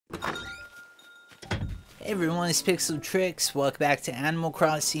Hey everyone, it's Pixel Tricks. Welcome back to Animal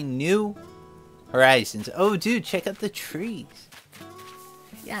Crossing New Horizons. Oh dude, check out the trees.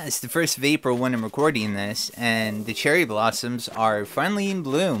 Yeah, it's the 1st of April when I'm recording this, and the cherry blossoms are finally in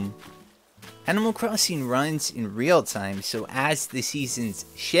bloom. Animal Crossing runs in real time, so as the seasons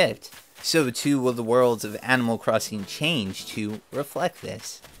shift, so too will the worlds of Animal Crossing change to reflect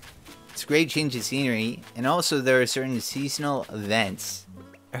this. It's a great change of scenery, and also there are certain seasonal events.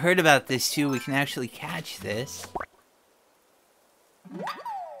 I heard about this too, we can actually catch this.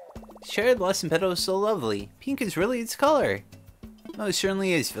 Cherry blossom petal is so lovely. Pink is really its color. Oh, it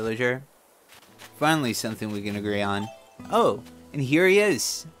certainly is, villager. Finally something we can agree on. Oh, and here he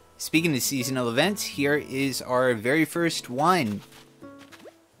is. Speaking of seasonal events, here is our very first one.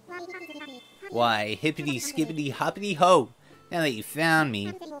 Why, hippity skippity hoppity ho. Now that you found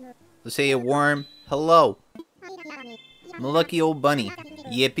me, let's say a warm hello. I'm a lucky old bunny.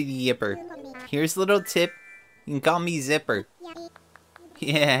 Yippity yipper. Here's a little tip. You can call me Zipper.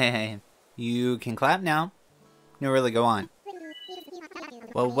 Yeah. You can clap now. No, really, go on.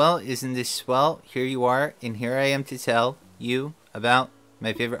 Well, isn't this swell? Here you are, and here I am to tell you about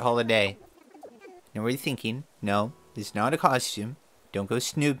my favorite holiday. Now, what are you thinking? No, it's not a costume. Don't go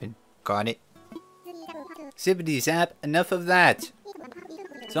snooping. Got it? Zippity zap, enough of that.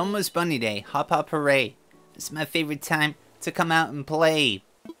 It's almost Bunny Day. Hop hop hooray. It's my favorite time to come out and play.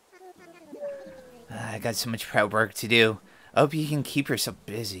 I got so much proud work to do. I hope you can keep yourself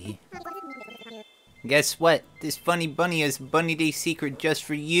busy. Guess what? This funny bunny has a Bunny Day secret just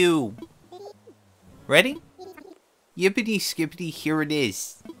for you. Ready? Yippity skippity, here it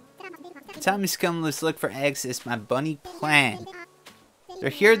is. Time has come, let's look for eggs as my bunny plan. They're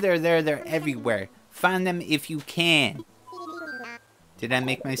here, they're there, they're everywhere. Find them if you can. Did I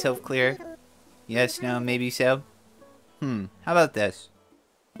make myself clear? Yes, no, maybe so? How about this?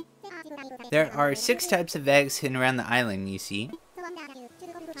 There are 6 types of eggs hidden around the island, you see.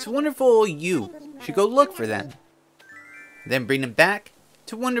 So wonderful you should go look for them. Then bring them back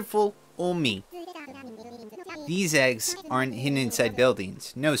to wonderful old me. These eggs aren't hidden inside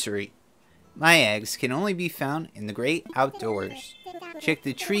buildings, no siree. My eggs can only be found in the great outdoors. Check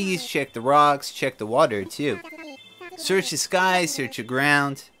the trees, check the rocks, check the water too. Search the sky, search the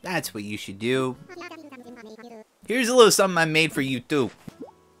ground, that's what you should do. Here's a little something I made for you too.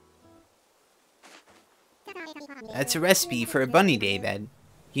 That's a recipe for a bunny day bed.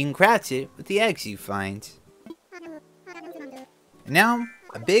 You can craft it with the eggs you find. And now,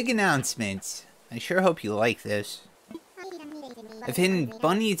 a big announcement. I sure hope you like this. I've hidden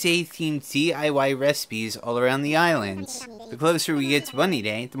Bunny Day themed DIY recipes all around the islands. The closer we get to Bunny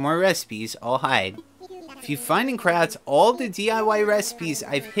Day, the more recipes I'll hide. If you find and craft all the DIY recipes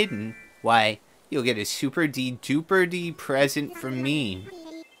I've hidden, why, you'll get a super duper D present from me.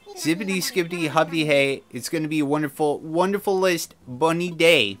 Zippity skippity hoppity hey, it's gonna be a wonderful, wonderful list bunny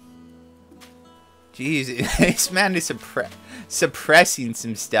day. Jeez, this man is suppressing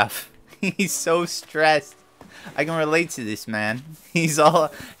some stuff. He's so stressed. I can relate to this man. He's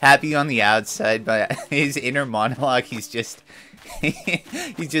all happy on the outside, but his inner monologue, he's just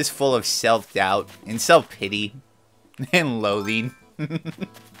full of self-doubt and self-pity and loathing.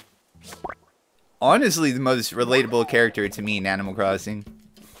 Honestly, the most relatable character to me in Animal Crossing.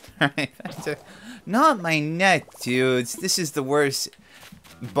 Alright, not my neck, dudes. This is the worst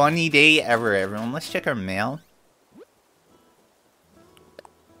bunny day ever, everyone. Let's check our mail.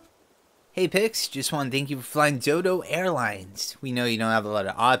 Hey Pix, just want to thank you for flying Dodo Airlines. We know you don't have a lot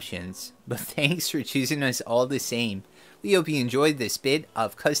of options, but thanks for choosing us all the same. We hope you enjoyed this bit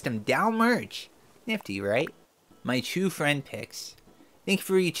of custom down merch. Nifty, right? My true friend Pix. Thank you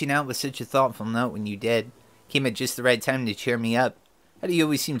for reaching out with such a thoughtful note when you did. Came at just the right time to cheer me up. How do you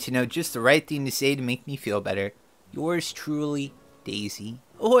always seem to know just the right thing to say to make me feel better? Yours truly, Daisy.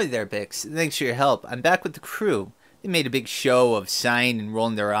 Ahoy there, Pix. Thanks for your help. I'm back with the crew. They made a big show of sighing and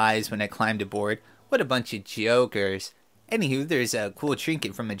rolling their eyes when I climbed aboard. What a bunch of jokers. Anywho, there's a cool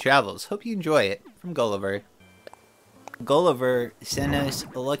trinket from my travels. Hope you enjoy it. From Gulliver. Gulliver sent us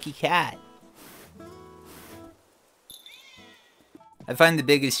a lucky cat. I find the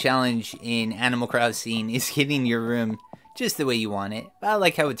biggest challenge in Animal Crossing is getting your room just the way you want it. But I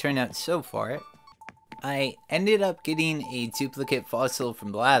like how it turned out so far. I ended up getting a duplicate fossil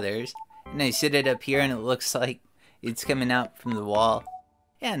from Blathers, and I set it up here and it looks like it's coming out from the wall.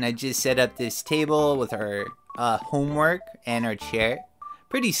 Yeah, and I just set up this table with our homework and our chair.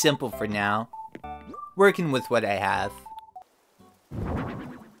 Pretty simple for now. Working with what I have.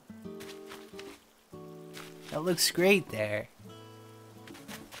 That looks great there.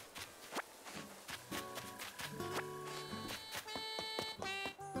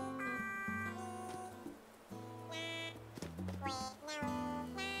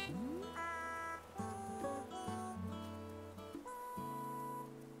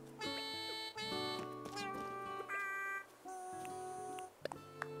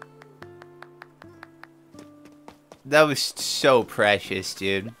 That was so precious,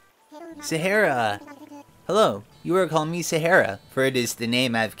 dude. Sahara. Hello, you are calling me Sahara, for it is the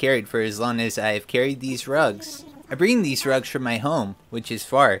name I have carried for as long as I have carried these rugs. I bring these rugs from my home, which is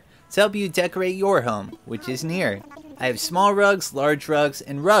far, to help you decorate your home, which is near. I have small rugs, large rugs,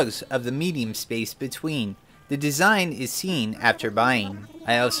 and rugs of the medium space between. The design is seen after buying.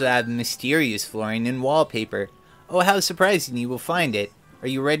 I also have mysterious flooring and wallpaper. Oh, how surprising you will find it. Are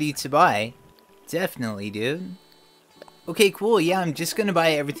you ready to buy? Definitely, dude. Okay, cool, yeah, I'm just gonna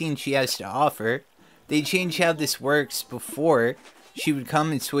buy everything she has to offer. They changed how this works. Before, she would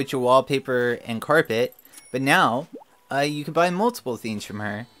come and switch a wallpaper and carpet, but now, you can buy multiple things from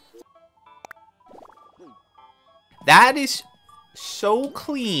her. That is so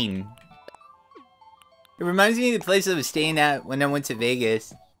clean. It reminds me of the place I was staying at when I went to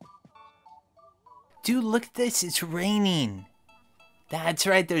Vegas. Dude, look at this, it's raining. That's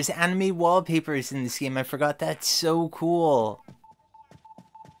right, there's anime wallpapers in this game. I forgot, that's so cool.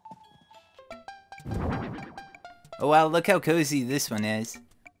 Oh wow, look how cozy this one is.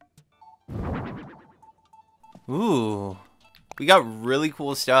 Ooh, we got really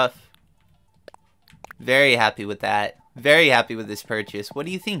cool stuff. Very happy with that. Very happy with this purchase. What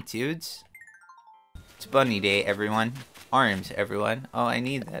do you think, dudes? It's bunny day, everyone. Arms, everyone. Oh, I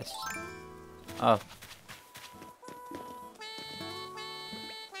need this. Oh.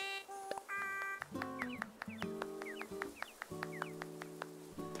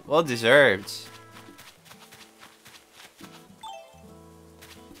 Well deserved.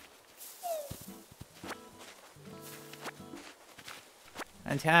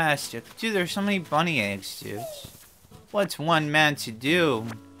 Fantastic. Dude, there's so many bunny eggs, dude. What's one man to do?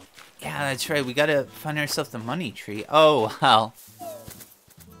 Yeah, that's right. We gotta find ourselves the money tree. Oh, wow.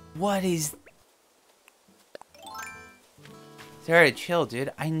 What is... Sarah, chill,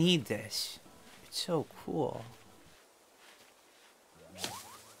 dude. I need this. It's so cool.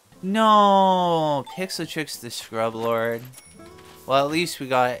 No! Pixeltrix the Scrub Lord. Well, at least we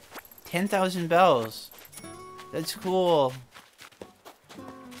got 10,000 bells. That's cool.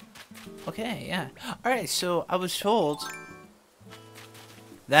 Okay, yeah. Alright, so I was told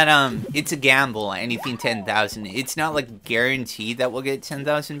that, it's a gamble, anything 10,000. It's not, like, guaranteed that we'll get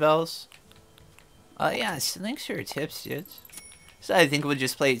 10,000 bells. Yeah, so thanks for your tips, dudes. So I think we'll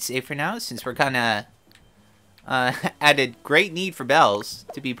just play it safe for now, since we're kinda, at a great need for bells,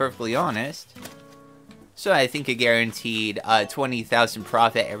 to be perfectly honest. So I think a guaranteed, 20,000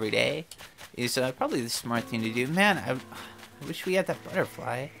 profit every day is, probably the smart thing to do. Man, I wish we had that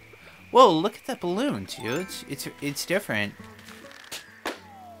butterfly. Whoa, look at that balloon, dude. It's different.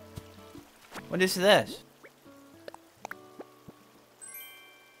 What is this?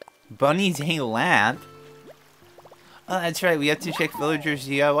 Bunny's a lamp? Oh, that's right. We have to check villagers'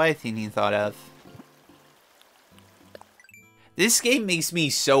 DIY thing he thought of. This game makes me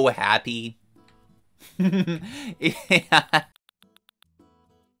so happy. Yeah.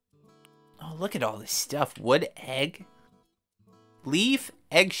 Oh, look at all this stuff. Wood egg. Leaf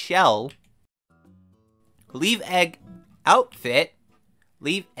eggshell. Leaf egg outfit.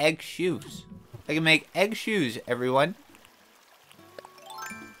 Leaf egg shoes. I can make egg shoes, everyone.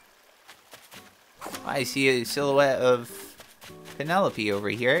 I see a silhouette of Penelope over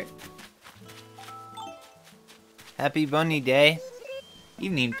here. Happy bunny day.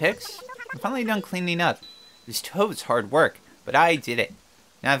 Evening, Pix. I'm finally done cleaning up. This toad's hard work, but I did it.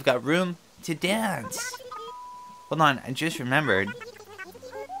 Now I've got room to dance. Hold on, I just remembered.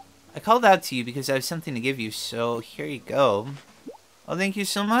 I called out to you because I have something to give you, so here you go. Oh, thank you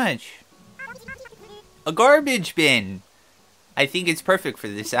so much. A garbage bin! I think it's perfect for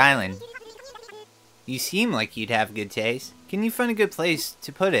this island. You seem like you'd have good taste. Can you find a good place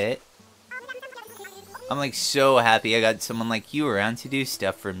to put it? I'm like so happy I got someone like you around to do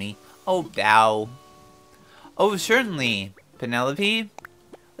stuff for me. Oh, bow. Oh, certainly. Penelope?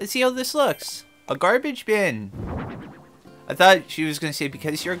 Let's see how this looks. A garbage bin. I thought she was going to say,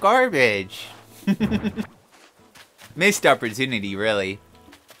 because you're garbage. Missed opportunity, really.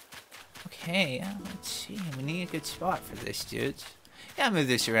 Okay, let's see. We need a good spot for this, dudes. Yeah, move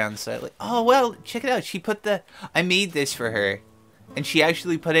this around slightly. Oh, well, check it out. She put the... I made this for her. And she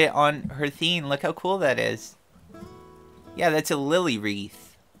actually put it on her theme. Look how cool that is. Yeah, that's a lily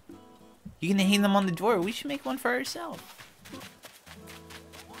wreath. You can hang them on the door. We should make one for ourselves.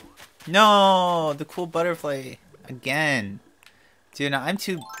 No, the cool butterfly. Again. Dude, I'm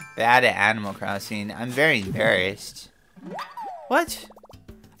too bad at Animal Crossing. I'm very embarrassed. What?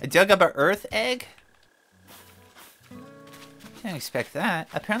 I dug up an earth egg? Didn't expect that.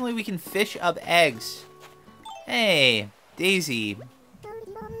 Apparently we can fish up eggs. Hey, Daisy.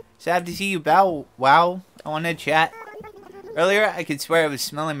 Sad to see you bow wow. I want to chat. Earlier, I could swear I was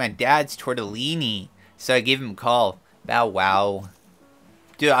smelling my dad's tortellini, so I gave him a call. Bow wow.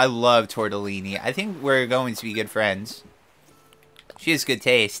 Dude, I love tortellini. I think we're going to be good friends. She has good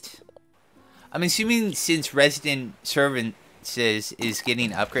taste. I'm assuming since Resident Services is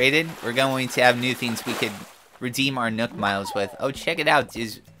getting upgraded, we're going to have new things we could redeem our Nook miles with. Oh, check it out.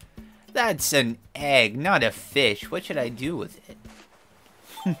 That's an egg, not a fish. What should I do with it?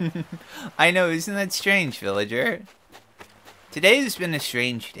 I know, isn't that strange, villager? Today has been a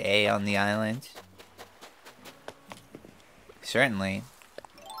strange day on the island. Certainly.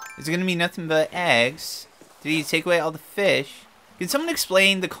 There's gonna be nothing but eggs. Did he take away all the fish? Can someone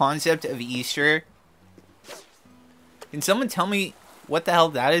explain the concept of Easter? Can someone tell me what the hell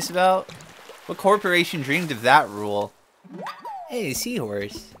that is about? What corporation dreamed of that rule? Hey, a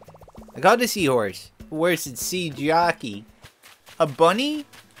seahorse. I got a seahorse. Who wears its sea jockey? A bunny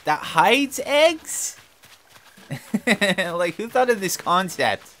that hides eggs? Like, who thought of this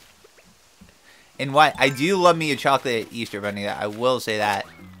concept? And why? I do love me a chocolate Easter bunny. I will say that.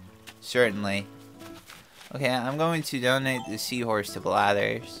 Certainly. Okay, I'm going to donate the seahorse to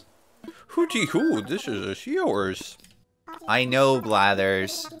Blathers. Hooty hoo, this is a seahorse. I know,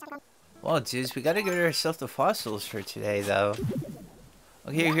 Blathers. Well, dudes, we gotta get ourselves the fossils for today, though.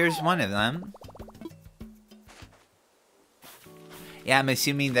 Okay, here's one of them. Yeah, I'm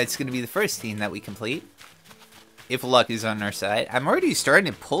assuming that's gonna be the first theme that we complete. If luck is on our side. I'm already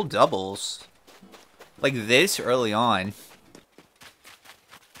starting to pull doubles. Like this early on.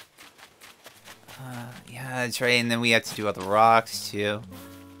 Yeah, that's right. And then we have to do all the rocks, too.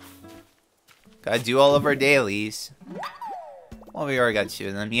 Gotta do all of our dailies. Well, we already got 2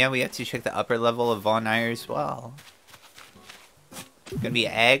 of them. Yeah, we have to check the upper level of Von Eyre as well. Gonna be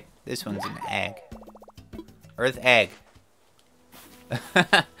an egg? This one's an egg. Earth egg.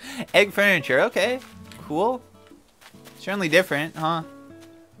 Egg furniture, okay. Cool. Certainly different, huh?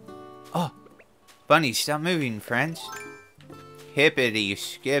 Oh. Bunny, stop moving, friends. Hippity,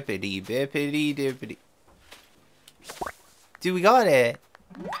 skippity, bippity, dippity. Dude, we got it.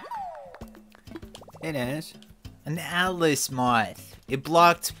 It is. An Atlas moth. It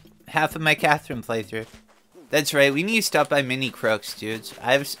blocked half of my Catherine playthrough. That's right, we need to stop by Mini Crooks, dudes.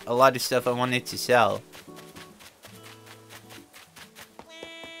 I have a lot of stuff I wanted to sell.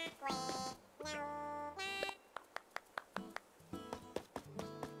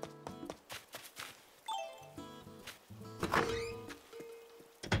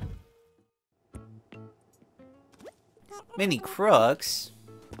 Mini Crooks?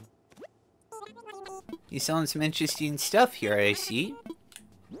 You selling some interesting stuff here, I see.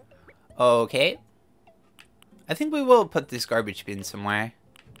 Okay. I think we will put this garbage bin somewhere.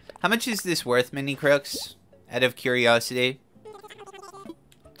 How much is this worth, Mini Crooks? Out of curiosity.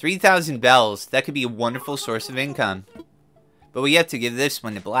 3,000 bells. That could be a wonderful source of income. But we have to give this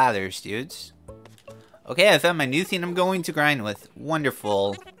one to Blathers, dudes. Okay, I found my new thing I'm going to grind with.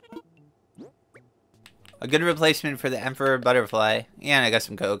 Wonderful. A good replacement for the Emperor Butterfly. Yeah, and I got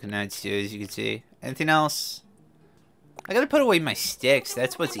some coconuts too, as you can see. Anything else? I gotta put away my sticks.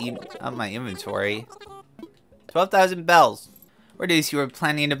 That's what's on my inventory. 12,000 bells. Word is you were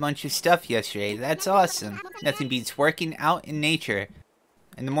planning a bunch of stuff yesterday. That's awesome. Nothing beats working out in nature.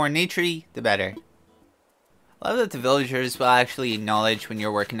 And the more naturey, the better. I love that the villagers will actually acknowledge when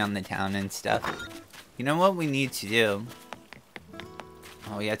you're working on the town and stuff. You know what we need to do?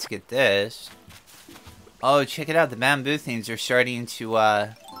 Oh, we have to get this. Oh, check it out. The bamboo things are starting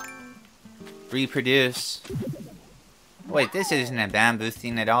to, reproduce. Wait, this isn't a bamboo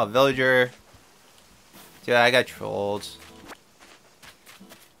thing at all. Villager. Dude, I got trolled.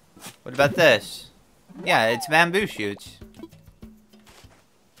 What about this? Yeah, it's bamboo shoots.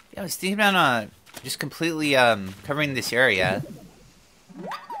 Yeah, I was thinking about, just completely, covering this area.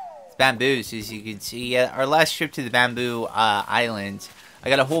 It's bamboos, as you can see. Yeah, our last trip to the bamboo, island, I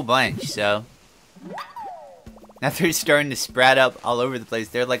got a whole bunch, so... Now they're starting to sprout up all over the place.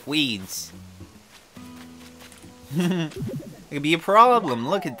 They're like weeds. It could be a problem.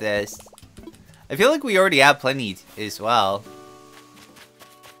 Look at this. I feel like we already have plenty as well.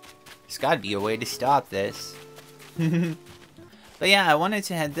 There's gotta be a way to stop this. But yeah, I wanted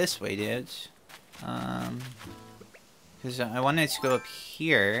to head this way, dudes. Because I wanted to go up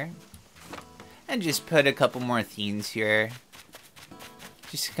here. And just put a couple more themes here.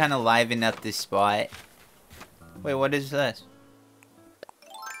 Just to kind of liven up this spot. Wait, what is this?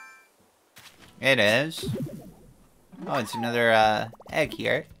 It is. Oh, it's another, egg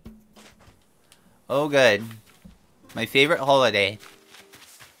here. Oh, good. My favorite holiday.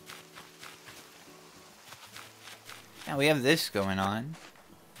 Now we have this going on.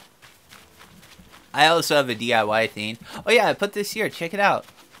 I also have a DIY theme. Oh yeah, I put this here. Check it out.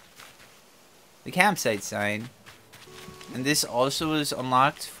 The campsite sign. And this also is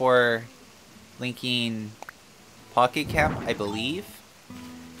unlocked for linking Pocket Camp, I believe.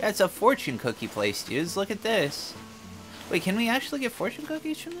 Yeah, it's a fortune cookie place, dudes. Look at this. Wait, can we actually get fortune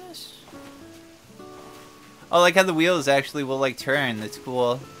cookies from this? Oh, like how the wheels actually will like turn. That's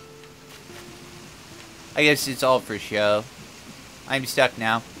cool. I guess it's all for show. I'm stuck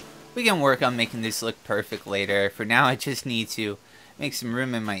now. We can work on making this look perfect later. For now, I just need to make some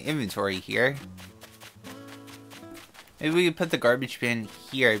room in my inventory here. Maybe we could put the garbage bin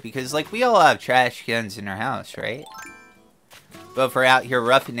here, because like we all have trash cans in our house, right? But if we're out here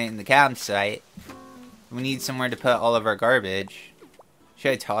roughing it in the campsite, we need somewhere to put all of our garbage.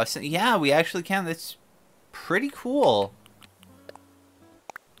 Should I toss it? Yeah, we actually can. That's pretty cool.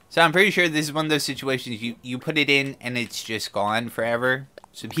 So I'm pretty sure this is one of those situations you put it in and it's just gone forever.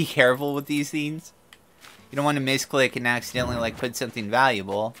 So be careful with these things. You don't want to misclick and accidentally like put something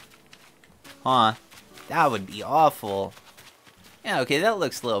valuable. Huh. That would be awful. Yeah, okay, that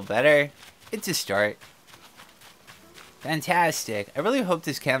looks a little better. It's a start. Fantastic. I really hope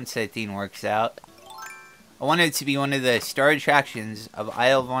this campsite thing works out. I want it to be one of the star attractions of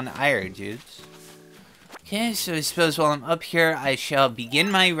Isle von Eyre, dudes. Okay, so I suppose while I'm up here, I shall begin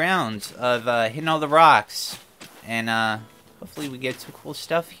my rounds of hitting all the rocks. And hopefully we get some cool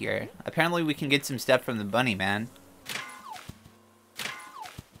stuff here. Apparently we can get some stuff from the bunny man.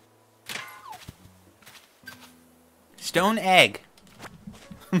 Stone egg.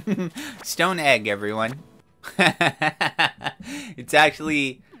 Stone egg, everyone. It's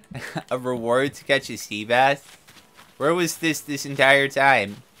actually a reward to catch a sea bass. Where was this entire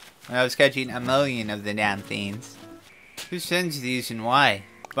time? When I was catching a million of the damn things. Who sends these and why?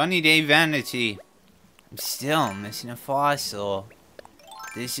 Bunny Day Vanity. I'm still missing a fossil.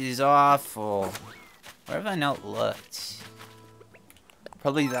 This is awful. Where have I not looked?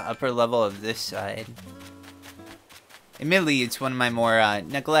 Probably the upper level of this side. Admittedly, it's one of my more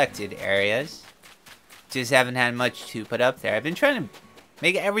neglected areas. Just haven't had much to put up there. I've been trying to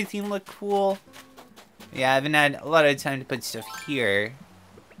make everything look cool. Yeah, I haven't had a lot of time to put stuff here.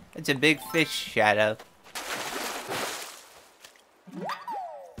 It's a big fish shadow.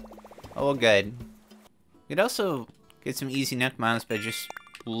 Oh, well, good. We could also get some easy nook miles by just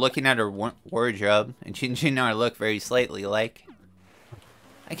looking at our wardrobe and changing our look very slightly, like.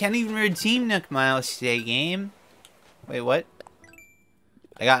 I can't even redeem nook miles today, game. Wait, what?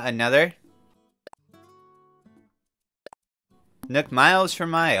 I got another? Nook miles for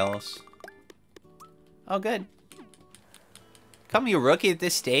miles. Oh, good. Call me a rookie at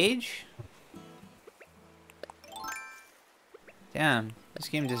this stage? Damn, this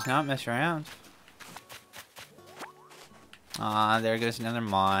game does not mess around. Aw, there goes another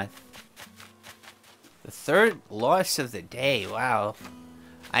moth. The third loss of the day, wow.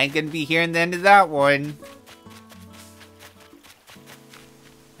 I ain't gonna be hearing the end of that one.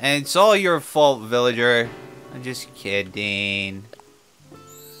 And it's all your fault, villager. I'm just kidding.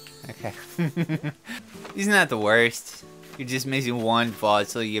 Okay. Isn't that the worst? You're just missing one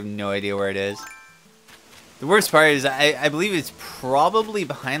fossil, you have no idea where it is. The worst part is, I believe it's probably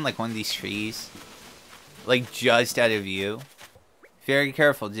behind like one of these trees. Like just out of view. Very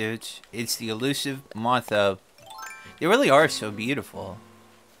careful, dudes. It's the elusive motho. They really are so beautiful.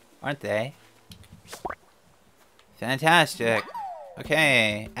 Aren't they? Fantastic.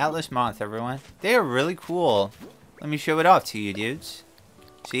 Okay, Atlas moth, everyone. They are really cool. Let me show it off to you, dudes.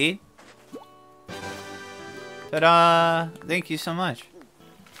 See? Ta-da! Thank you so much.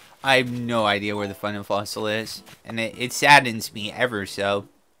 I have no idea where the final fossil is, and it saddens me ever so.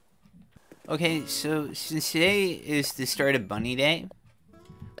 Okay, so since today is the start of Bunny Day,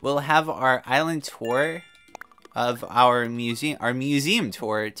 we'll have our island tour of our museum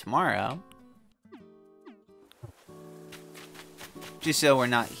tour tomorrow. Just so we're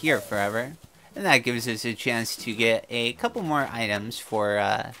not here forever. And that gives us a chance to get a couple more items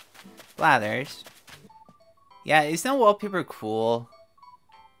for Blathers. Yeah, isn't that wallpaper cool?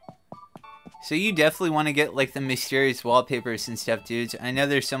 So you definitely want to get like the mysterious wallpapers and stuff, dudes. I know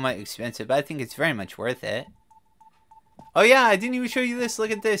they're somewhat expensive, but I think it's very much worth it. Oh yeah, I didn't even show you this.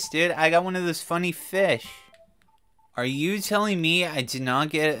 Look at this, dude. I got one of those funny fish. Are you telling me I did not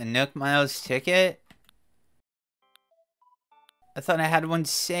get a Nook Miles ticket? I thought I had one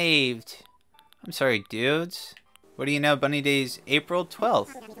saved. I'm sorry, dudes. What do you know? Bunny Day's April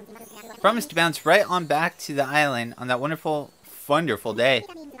 12th. Promise to bounce right on back to the island on that wonderful, wonderful day.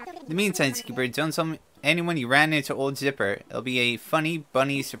 In the meantime, Skipper, don't tell anyone you ran into Old Zipper. It'll be a funny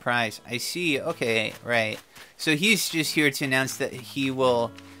bunny surprise. I see. Okay, right. So he's just here to announce that he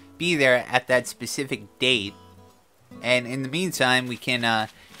will be there at that specific date. And in the meantime, we can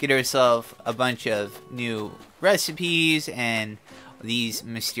get ourselves a bunch of new recipes and these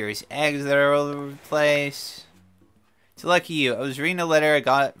mysterious eggs that are all over the place. So lucky you, I was reading a letter I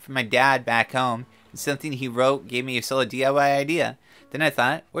got from my dad back home, and something he wrote gave me a solid DIY idea. Then I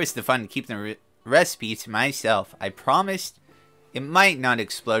thought, where's the fun to keep the recipe to myself? I promised it might not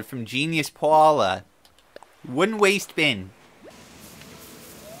explode from Genius Paula. Wooden waste bin.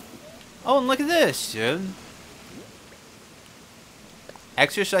 Oh, and look at this, dude.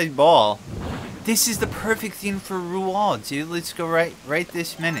 Exercise ball. This is the perfect thing for Rual, dude. Let's go right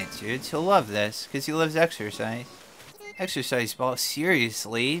this minute, dude. He'll love this, because he loves exercise. Exercise ball,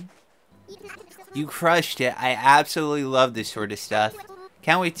 seriously? You crushed it. I absolutely love this sort of stuff.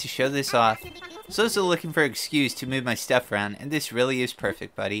 Can't wait to show this off. So also looking for an excuse to move my stuff around, and this really is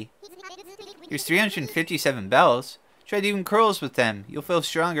perfect, buddy. Here's 357 bells. Try doing curls with them. You'll feel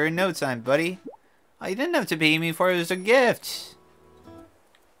stronger in no time, buddy. Oh, you didn't have to pay me for it as a gift.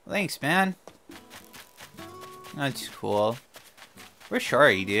 Thanks, man. That's cool. Where's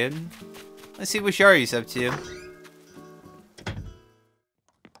Shari, dude? Let's see what Shari's up to.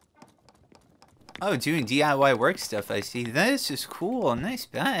 Oh, doing DIY work stuff, I see. This is cool. Nice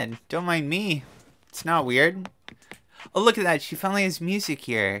bed. Don't mind me. It's not weird. Oh, look at that. She finally has music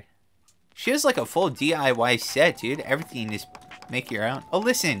here. She has like a full DIY set, dude. Everything is make your own. Oh,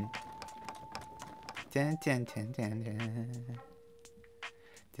 listen. Dun, dun, dun, dun,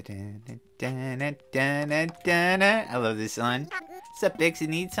 dun. I love this song. What's up, Bix? You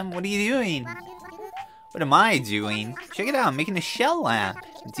need some? What are you doing? What am I doing? Check it out. I'm making a shell lamp.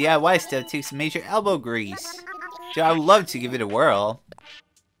 DIY stuff takes some major elbow grease. So I would love to give it a whirl.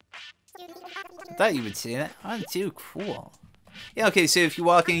 I thought you would say that. Oh, too cool. Yeah, okay, so if you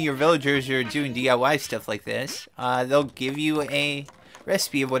walk in, your villagers are doing DIY stuff like this. They'll give you a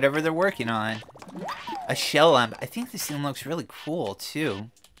recipe of whatever they're working on. A shell lamp. I think this thing looks really cool, too.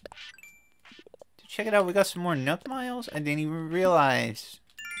 Check it out, we got some more Nook Miles? I didn't even realize.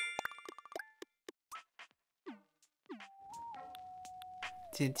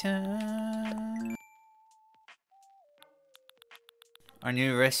 Ta-da. Our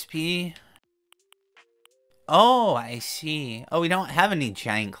new recipe. Oh, I see. Oh, we don't have any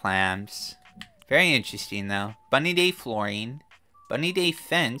giant clams. Very interesting, though. Bunny Day flooring. Bunny Day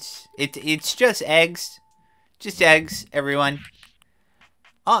fence. It's just eggs. Just eggs, everyone.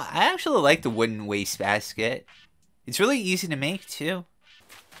 Oh, I actually like the wooden wastebasket. It's really easy to make, too.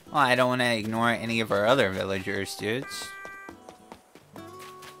 Well, I don't want to ignore any of our other villagers, dudes.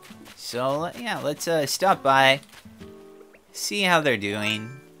 So, yeah, let's stop by. See how they're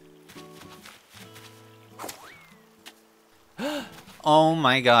doing. Oh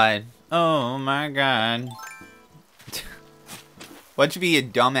my god. Oh my god. What should be a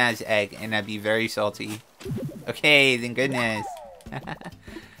dumbass egg and I'd be very salty. Okay, then goodness.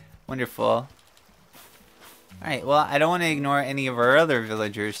 Wonderful. Alright, well, I don't want to ignore any of our other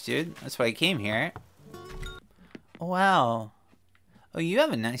villagers, dude. That's why I came here. Oh, wow. Oh, you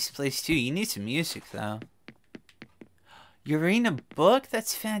have a nice place, too. You need some music, though. You're reading a book?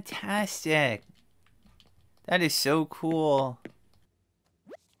 That's fantastic. That is so cool.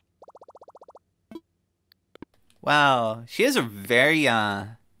 Wow. She has a very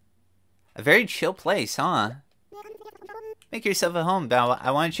chill place, huh? Make yourself at home, Bow.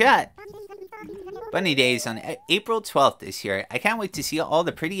 I want to chat. Bunny Day is on April 12th this year. I can't wait to see all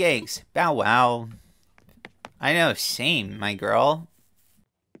the pretty eggs. Bow wow. I know, same, my girl.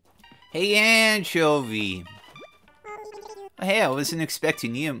 Hey, Anchovy. Oh, hey, I wasn't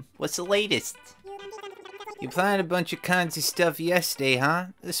expecting you. What's the latest? You planned a bunch of kinds of stuff yesterday, huh?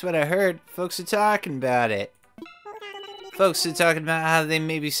 That's what I heard. Folks are talking about it. Folks are talking about how they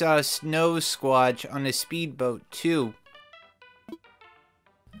maybe saw a snow squatch on a speedboat, too.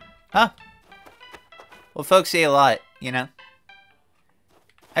 Huh? Well, folks say a lot, you know?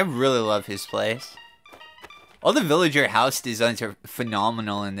 I really love his place. All the villager house designs are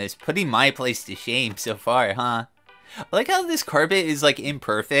phenomenal in this, putting my place to shame so far, huh? I like how this carpet is, like,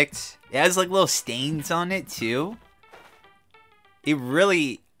 imperfect. It has, like, little stains on it, too. It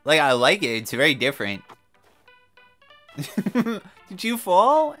really... like, I like it. It's very different. Did you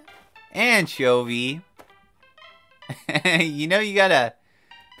fall? Anchovy. You know you got a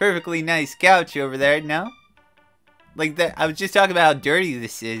perfectly nice couch over there, no? Like that. I was just talking about how dirty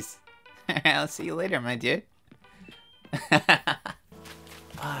this is. I'll see you later, my dude.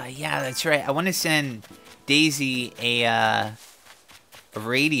 Yeah, that's right. I want to send Daisy a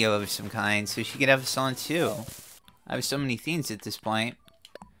radio of some kind so she could have a song too. I have so many themes at this point.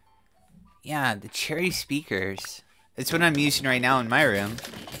 Yeah, the cherry speakers. That's what I'm using right now in my room.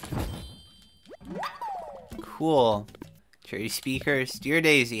 cool. Cherry speakers. Dear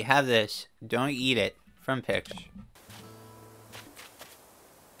Daisy, have this. Don't eat it. From Pix.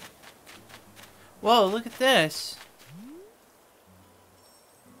 Whoa, look at this.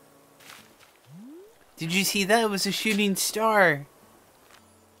 Did you see that? It was a shooting star.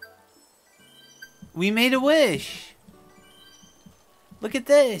 We made a wish. Look at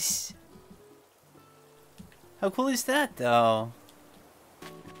this. How cool is that, though?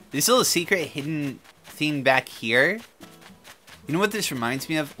 This little secret hidden thing back here. You know what this reminds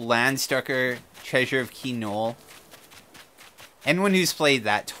me of? Landstalker, Treasure of Key Knoll. Anyone who's played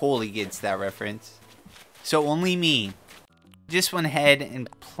that totally gets that reference. So only me. Just went ahead and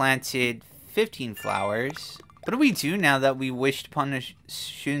planted 15 flowers. What do we do now that we wished upon a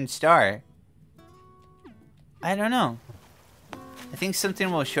shooting star? I don't know. I think something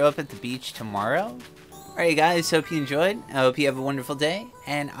will show up at the beach tomorrow. Alright guys, hope you enjoyed. I hope you have a wonderful day.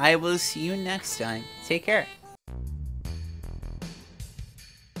 And I will see you next time. Take care.